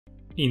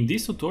In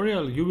this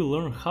tutorial you will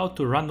learn how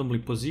to randomly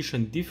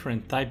position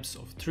different types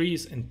of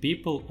trees and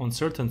people on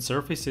certain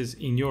surfaces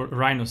in your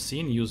Rhino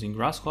scene using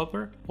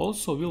Grasshopper.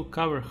 Also we'll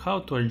cover how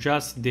to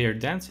adjust their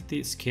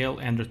density, scale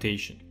and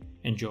rotation.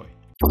 Enjoy!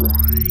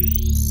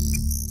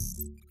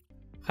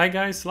 Hi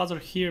guys, Lazar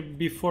here.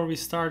 Before we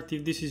start,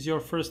 if this is your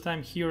first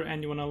time here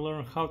and you want to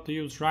learn how to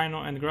use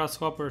Rhino and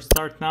Grasshopper,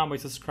 start now by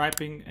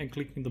subscribing and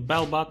clicking the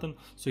bell button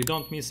so you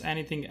don't miss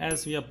anything,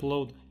 as we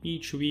upload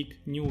each week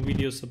new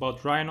videos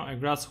about Rhino and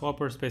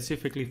Grasshopper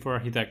specifically for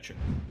architecture.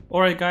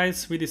 Alright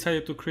guys, we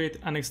decided to create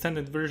an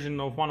extended version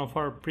of one of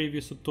our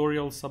previous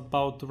tutorials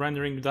about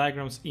rendering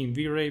diagrams in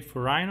V-Ray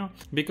for Rhino,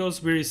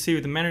 because we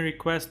received many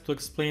requests to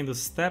explain the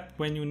step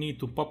when you need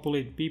to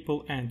populate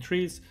people and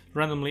trees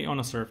randomly on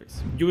a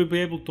surface. You will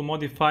be able to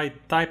modify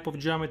type of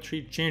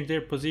geometry, change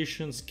their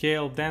position,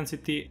 scale,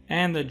 density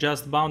and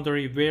adjust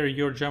boundary where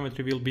your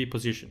geometry will be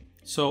positioned.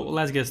 So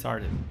let's get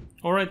started.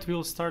 Alright,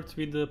 we'll start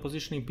with the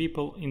positioning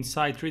people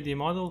inside 3D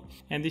model,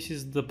 and this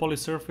is the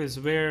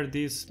polysurface where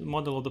this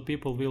model of the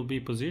people will be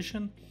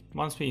positioned.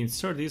 Once we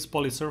insert this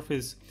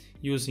polysurface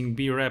using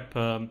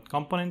BRep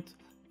component,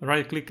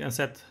 right click and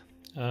set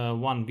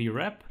one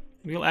BRep.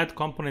 We'll add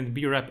component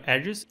BRep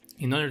edges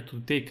in order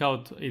to take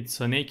out its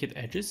naked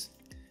edges.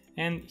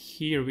 And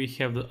here we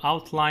have the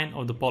outline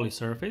of the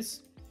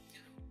polysurface.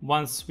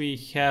 Once we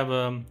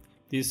have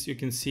this, you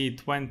can see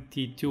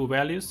 22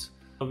 values.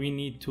 We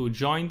need to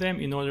join them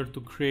in order to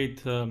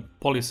create a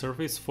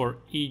polysurface for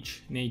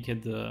each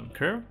naked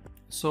curve.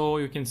 So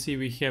you can see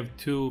we have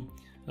two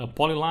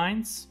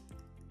polylines,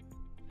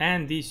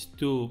 and these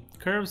two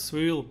curves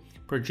we will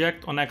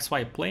project on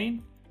XY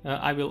plane.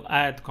 I will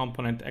add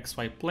component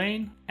XY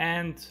plane,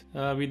 and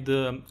with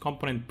the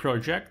component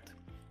project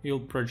we'll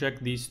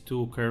project these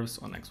two curves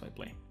on XY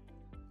plane.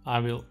 I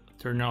will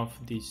turn off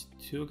these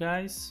two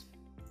guys,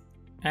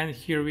 and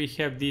here we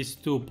have these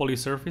two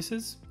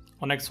polysurfaces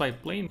on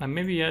XY plane. And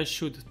maybe I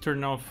should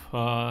turn off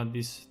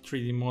this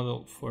 3D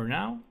model for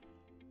now.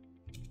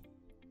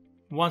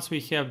 Once we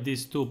have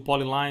these two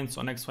polylines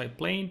on XY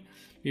plane,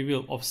 we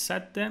will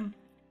offset them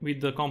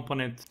with the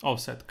component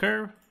offset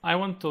curve. I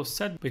want to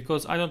offset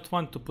because I don't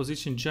want to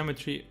position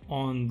geometry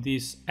on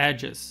these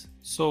edges.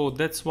 So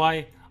that's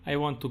why I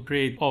want to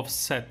create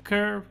offset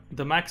curve.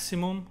 The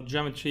maximum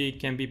geometry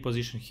can be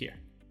positioned here,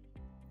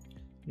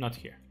 not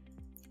here.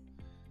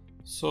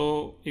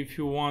 So if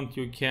you want,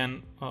 you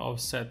can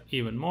offset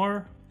even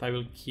more. I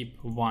will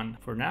keep one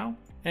for now.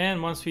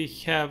 And once we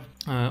have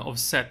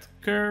offset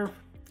curve,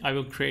 I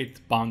will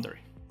create boundary.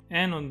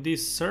 And on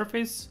this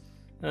surface,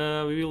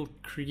 we will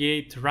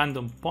create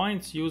random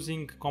points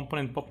using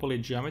component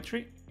populate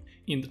geometry.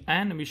 In the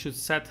end, we should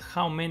set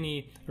how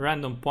many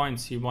random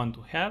points you want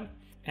to have,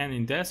 and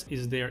in this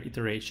is their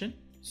iteration.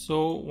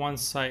 So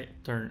once I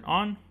turn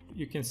on,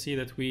 you can see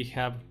that we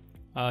have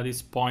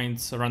these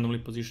points randomly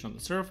positioned on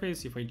the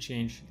surface. If I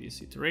change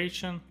this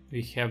iteration,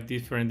 we have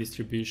different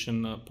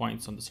distribution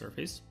points on the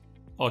surface.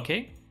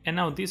 Okay, and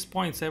now these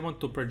points I want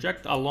to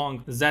project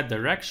along Z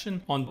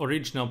direction on the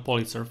original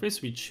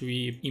polysurface, which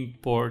we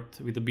import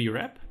with the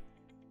BRep.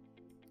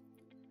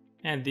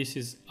 And this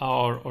is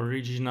our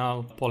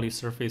original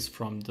polysurface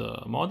from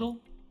the model.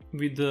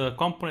 With the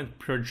component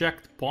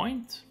project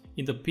point,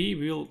 in the P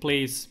we will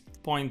place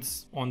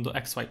points on the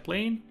XY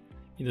plane.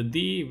 In the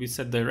D we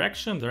set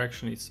direction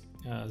is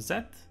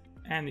Z,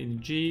 and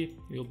in G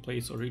we'll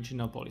place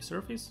original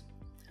polysurface.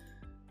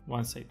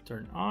 Once I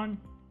turn on,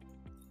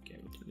 okay,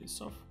 we'll turn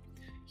this off.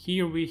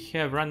 Here we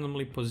have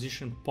randomly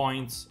positioned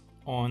points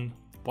on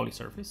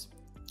polysurface.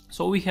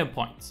 So we have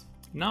points.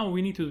 Now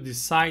we need to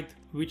decide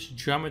which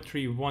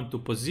geometry we want to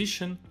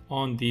position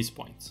on these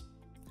points.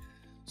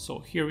 So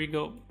here we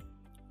go.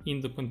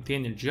 In the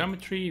container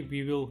geometry,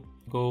 we will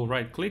go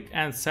right click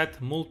and set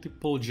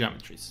multiple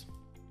geometries.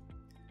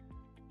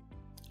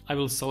 I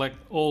will select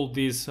all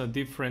these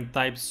different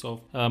types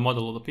of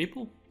model of the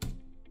people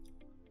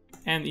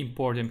and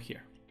import them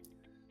here.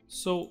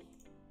 So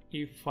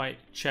if I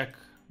check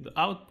the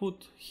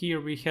output, here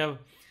we have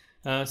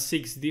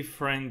 6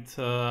 different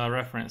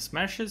reference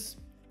meshes.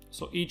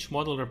 So each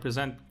model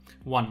represents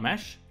one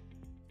mesh.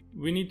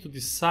 We need to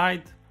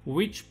decide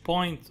which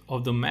point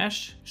of the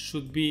mesh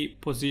should be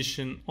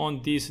positioned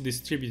on these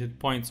distributed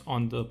points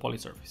on the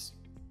polysurface.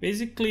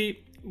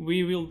 Basically,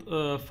 we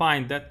will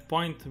find that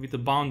point with the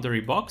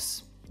boundary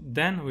box.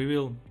 Then we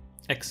will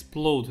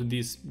explode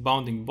this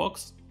bounding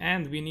box,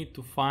 and we need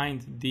to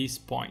find this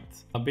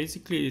point.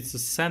 Basically, it's the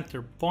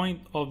center point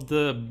of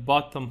the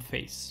bottom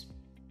face.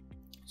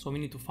 So we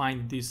need to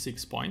find these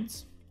 6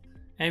 points,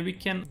 and we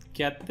can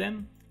get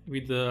them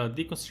with the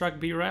deconstruct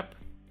BRep,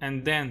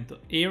 and then the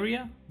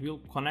area will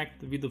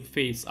connect with the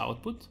face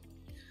output.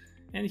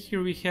 And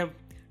here we have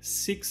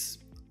 6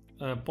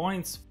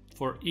 points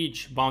for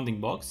each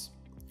bounding box,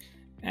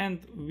 and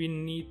we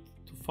need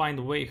to find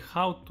a way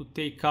how to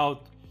take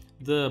out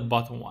the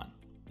bottom one.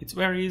 It's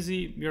very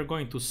easy. We are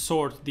going to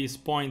sort these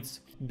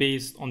points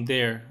based on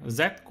their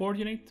Z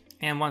coordinate,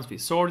 and once we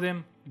sort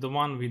them, the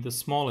one with the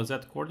small Z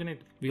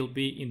coordinate will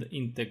be in the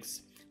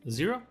index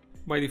 0.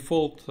 By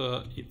default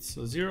it's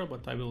 0,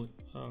 but I will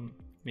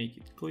make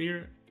it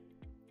clear.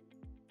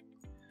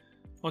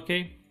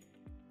 Okay,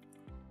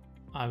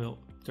 I will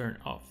turn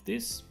off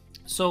this.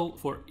 So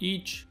for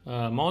each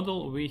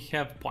model we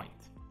have point.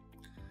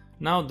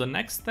 Now the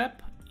next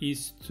step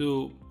is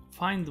to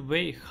find a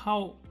way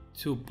how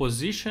to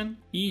position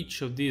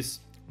each of these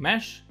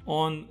mesh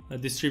on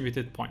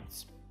distributed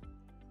points.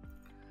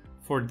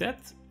 For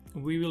that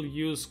we will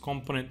use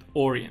component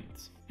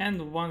orient,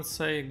 and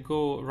once I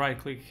go right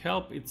click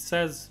help, it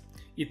says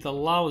it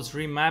allows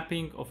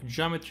remapping of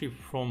geometry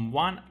from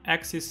one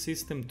axis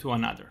system to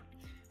another.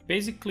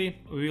 Basically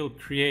we will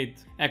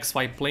create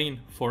XY plane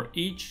for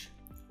each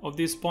of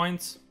these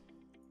points.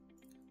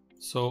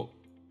 So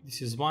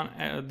this is one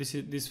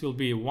this will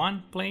be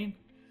one plane.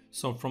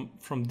 So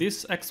from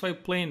this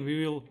XY plane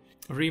we will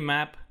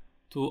remap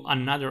to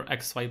another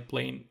XY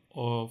plane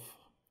of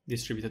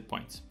distributed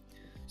points.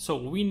 So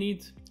we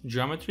need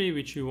geometry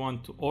which we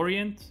want to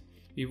orient.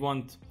 We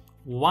want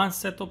one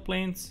set of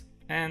planes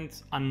and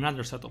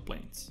another set of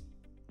planes.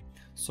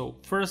 So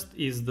first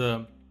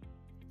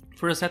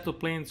set of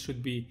planes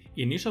should be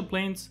initial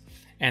planes,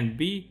 and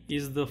B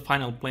is the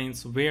final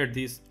planes where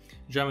this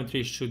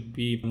geometry should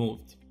be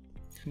moved.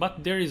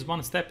 But there is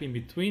one step in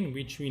between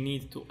which we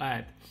need to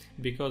add,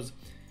 because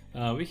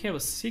we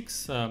have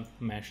 6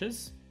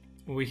 meshes,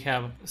 we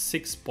have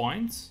 6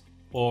 points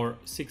or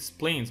 6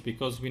 planes,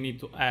 because we need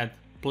to add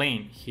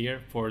plane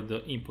here for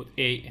the input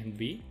A and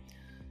B.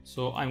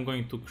 So I'm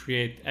going to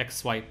create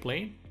XY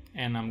plane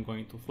and I'm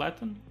going to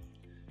flatten,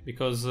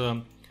 because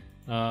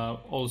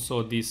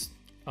also this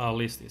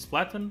list is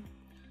flattened.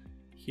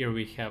 Here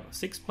we have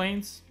 6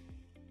 planes.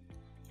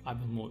 I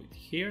will move it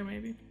here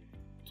maybe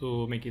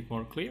to make it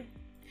more clear.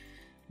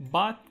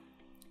 But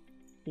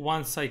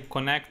once I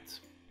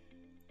connect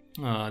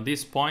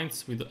these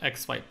points with the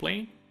XY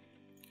plane,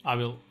 I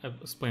will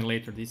explain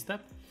later this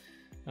step,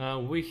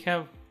 we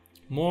have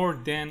more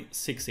than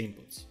 6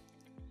 inputs.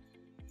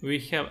 We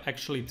have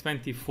actually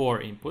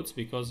 24 inputs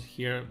because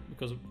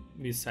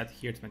we set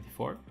here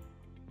 24.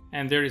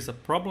 And there is a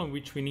problem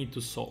which we need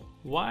to solve.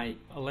 Why?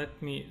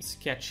 Let me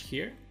sketch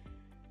here.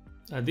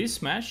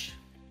 This mesh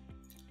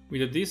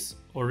with this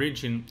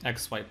origin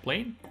XY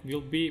plane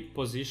will be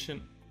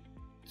positioned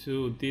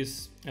to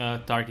this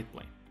target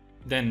plane.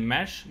 Then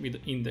mesh with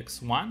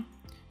index 1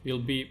 will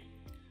be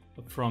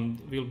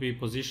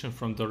positioned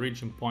from the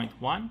origin point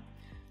 1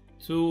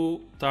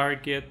 to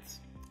target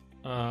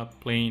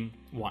plane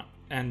 1,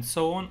 and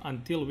so on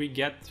until we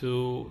get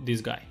to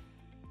this guy.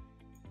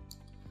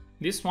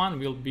 This one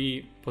will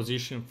be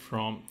positioned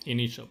from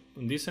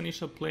this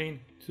initial plane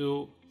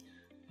to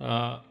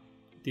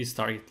this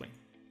target plane.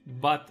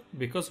 But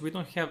because we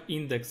don't have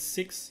index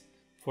 6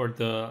 for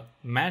the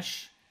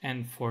mesh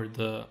and for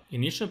the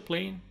initial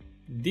plane,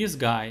 this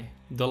guy,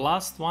 the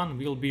last one,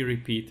 will be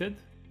repeated,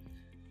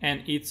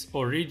 and its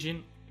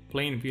origin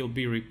plane will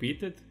be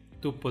repeated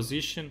to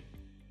position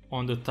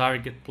on the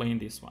target plane,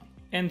 this one,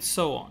 and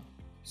so on.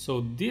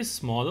 So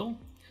this model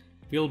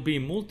will be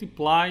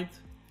multiplied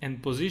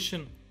and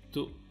positioned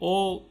to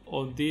all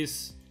of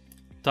these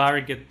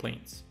target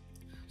planes.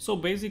 So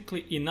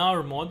basically in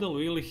our model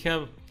we will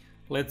have,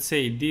 let's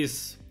say,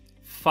 this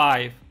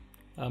 5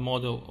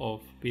 model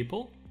of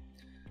people,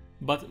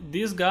 but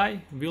this guy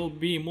will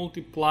be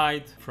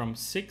multiplied from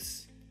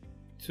 6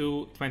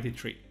 to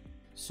 23.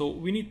 So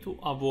we need to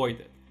avoid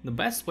it. The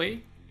best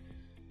way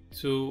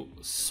to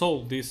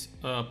solve this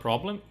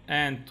problem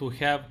and to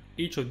have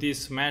each of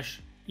these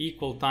mesh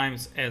equal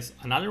times as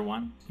another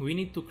one, we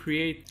need to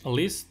create a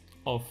list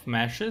of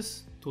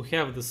meshes to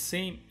have the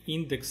same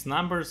index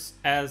numbers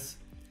as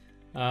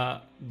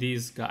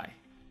this guy.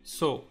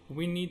 So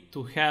we need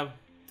to have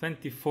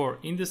 24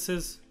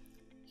 indices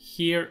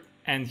here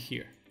and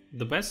here.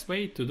 The best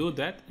way to do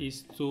that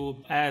is to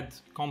add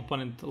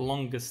component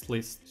longest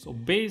list. So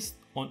based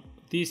on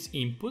these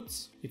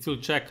inputs, it will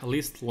check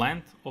list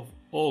length of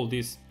all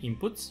these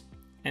inputs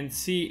and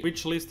see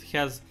which list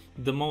has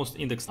the most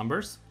index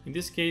numbers. In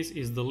this case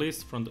is the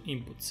list from the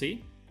input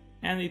C,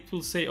 and it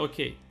will say,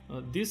 okay,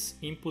 this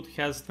input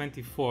has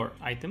 24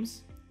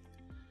 items,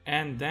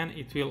 and then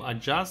it will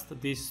adjust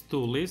these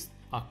two lists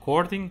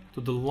according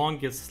to the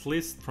longest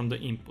list from the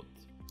input.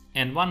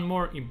 And one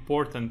more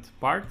important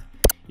part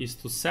is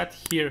to set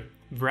here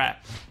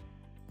wrap.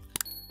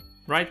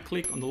 Right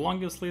click on the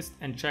longest list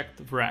and check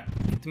the wrap.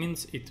 It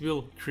means it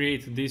will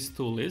create these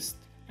two lists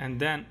and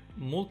then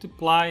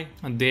multiply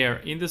their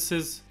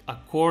indices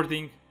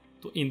according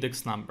to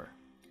index number.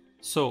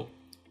 So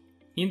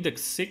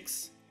index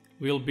 6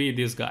 will be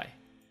this guy,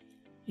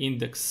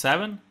 index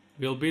 7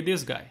 will be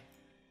this guy,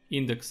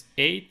 index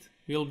 8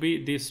 will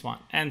be this one,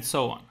 and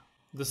so on.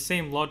 The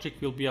same logic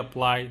will be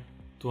applied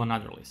to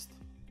another list.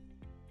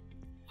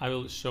 I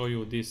will show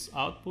you this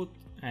output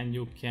and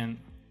you can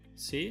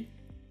see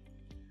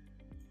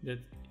that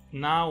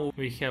now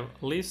we have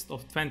a list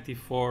of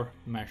 24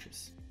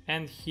 meshes,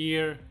 and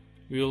here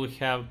we will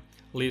have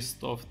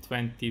list of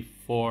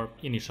 24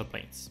 initial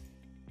planes.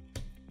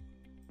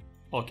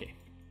 Okay,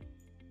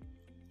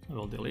 I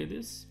will delete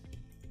this.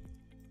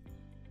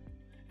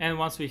 And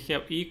once we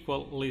have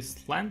equal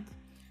list length,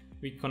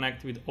 we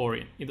connect with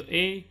orient. In the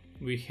A,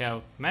 we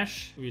have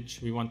mesh,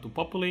 which we want to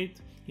populate.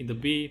 In the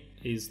B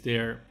is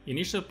their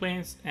initial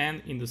planes,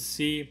 and in the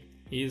C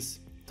is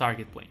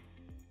target plane.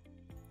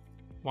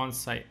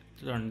 Once I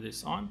turn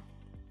this on,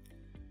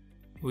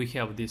 we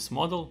have this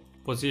model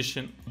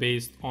position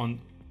based on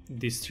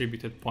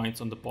distributed points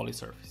on the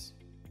polysurface.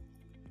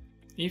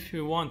 If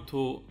we want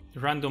to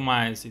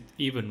randomize it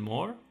even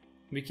more,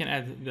 we can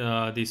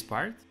add this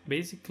part.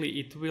 Basically,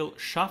 it will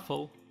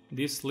shuffle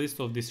this list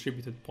of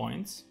distributed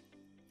points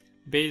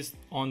based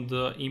on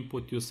the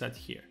input you set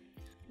here.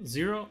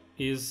 0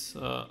 is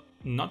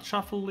not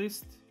shuffle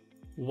list,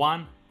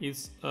 1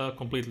 is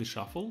completely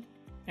shuffled,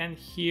 and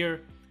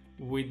here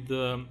with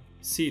the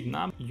seed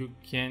num you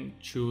can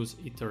choose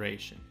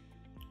iteration.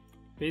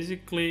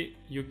 Basically,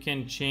 you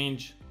can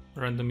change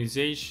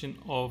randomization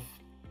of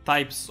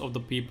types of the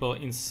people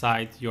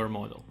inside your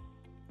model.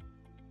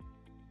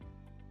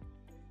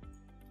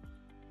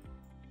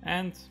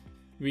 And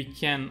we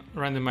can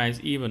randomize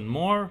even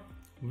more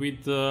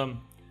with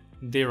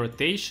their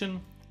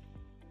rotation.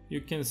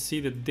 You can see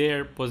that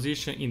their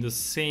position in the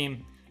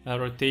same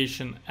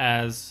rotation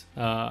as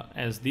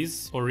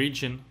this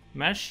origin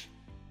mesh.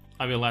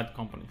 I will add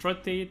component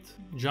rotate,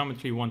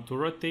 geometry want to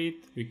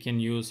rotate, we can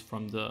use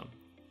from the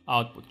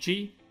output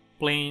G,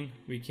 plane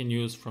we can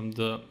use from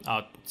the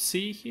output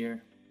C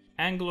here,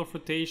 angle of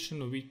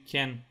rotation we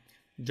can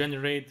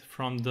generate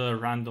from the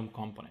random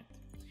component.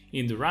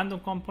 In the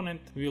random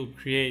component, we'll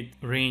create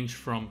range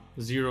from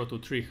 0 to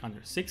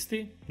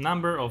 360.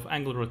 Number of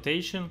angle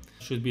rotation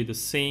should be the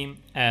same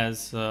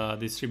as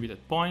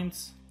distributed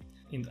points.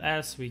 In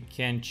S, we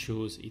can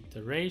choose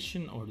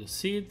iteration or the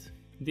seed.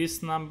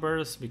 These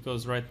numbers,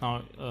 because right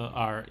now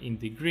are in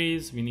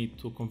degrees, we need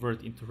to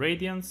convert into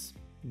radians.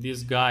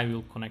 This guy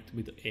will connect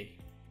with the A.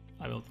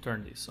 I will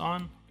turn this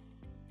on,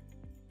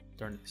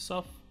 turn this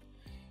off.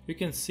 You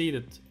can see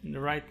that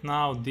right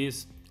now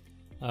these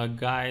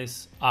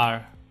guys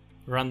are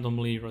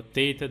randomly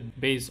rotated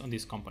based on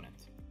this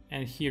component.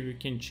 And here we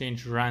can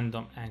change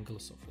random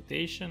angles of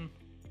rotation,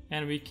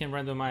 and we can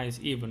randomize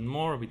even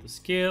more with the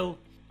scale.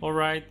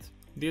 Alright,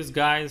 these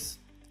guys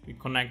we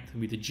connect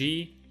with the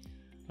G.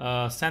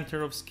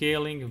 Center of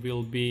scaling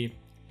will be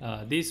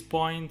these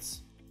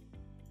points,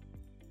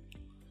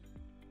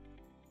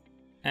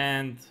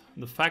 and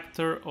the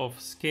factor of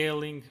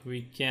scaling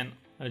we can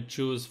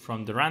choose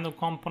from the random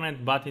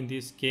component, but in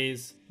this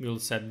case we'll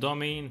set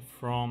domain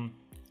from,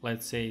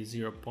 let's say,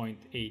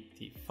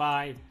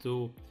 0.85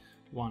 to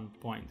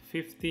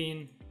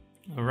 1.15.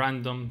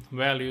 Random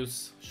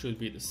values should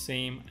be the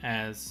same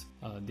as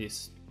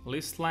this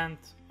list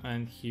length,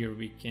 and here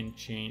we can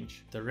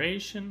change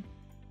duration.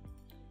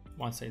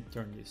 Once I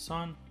turn this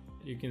on,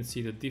 you can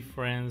see the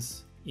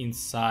difference in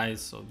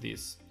size of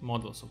these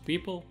models of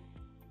people.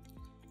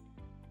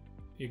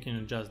 You can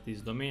adjust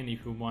this domain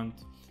if you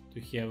want to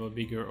have a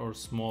bigger or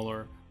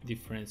smaller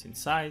difference in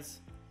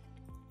size.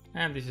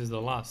 And this is the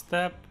last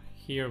step.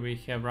 Here we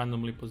have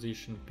randomly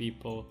positioned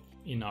people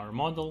in our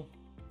model.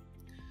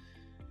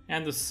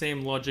 And the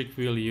same logic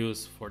we'll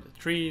use for the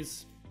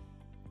trees.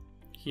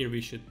 Here we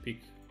should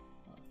pick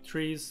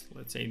trees.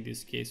 Let's say in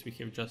this case we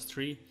have just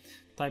 3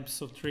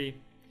 types of tree.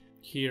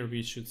 Here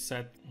we should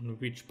set on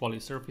which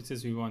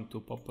polysurfaces we want to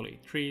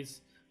populate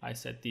trees. I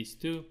set these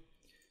 2,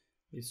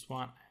 this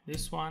one and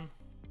this one.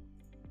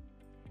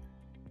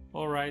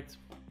 Alright,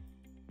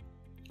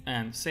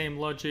 and same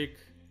logic,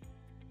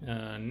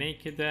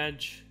 naked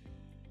edge,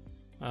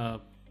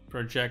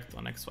 project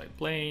on XY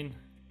plane,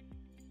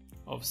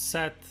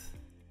 offset,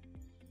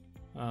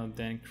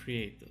 then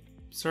create the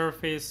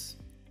surface,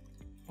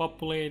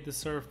 populate the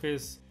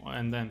surface,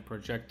 and then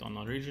project on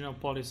original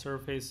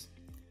polysurface.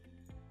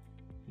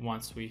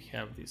 Once we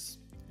have these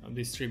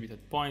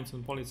distributed points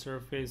on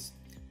polysurface,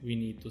 we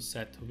need to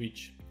set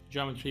which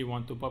geometry we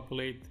want to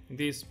populate. In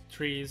these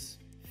trees,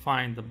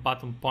 find the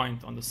bottom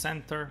point on the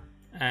center,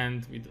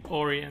 and with the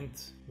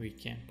orient we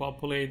can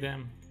populate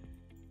them,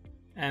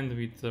 and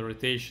with the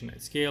rotation and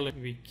scale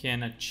we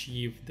can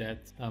achieve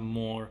that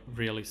more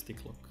realistic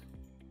look.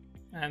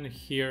 And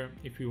here,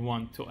 if we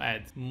want to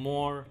add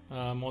more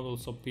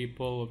models of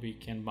people, we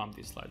can bump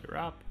this slider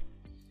up.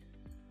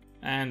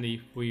 And if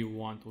we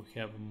want to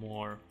have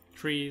more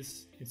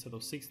trees, instead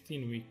of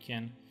 16 we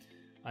can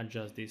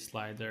adjust this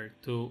slider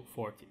to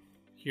 40.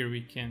 Here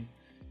we can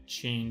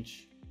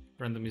change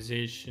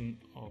randomization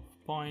of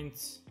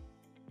points,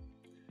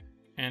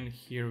 and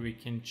here we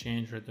can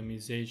change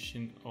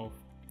randomization of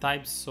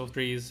types of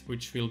trees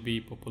which will be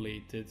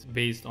populated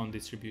based on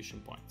distribution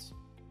points.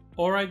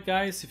 Alright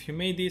guys, if you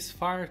made this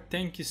far,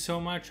 thank you so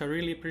much, I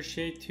really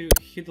appreciate you.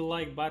 Hit the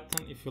like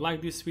button. If you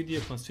like this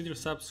video, consider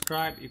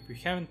subscribe. If you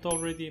haven't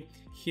already,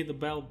 hit the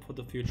bell for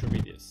the future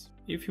videos.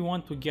 If you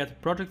want to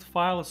get project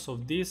files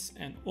of this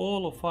and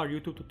all of our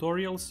YouTube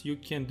tutorials, you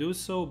can do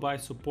so by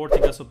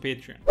supporting us on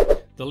Patreon.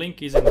 The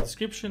link is in the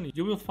description.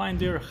 You will find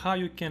there how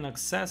you can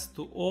access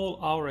to all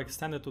our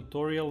extended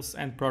tutorials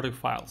and project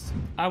files.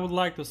 I would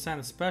like to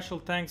send special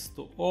thanks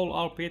to all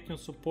our Patreon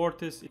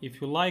supporters.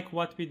 If you like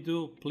what we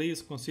do,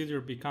 please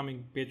consider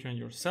becoming Patreon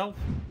yourself.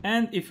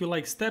 And if you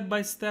like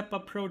step-by-step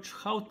approach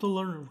how to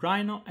learn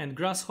Rhino and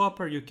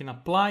Grasshopper, you can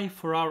apply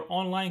for our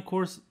online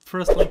course.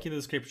 First link in the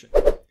description.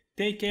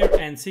 Take care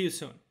and see you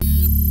soon.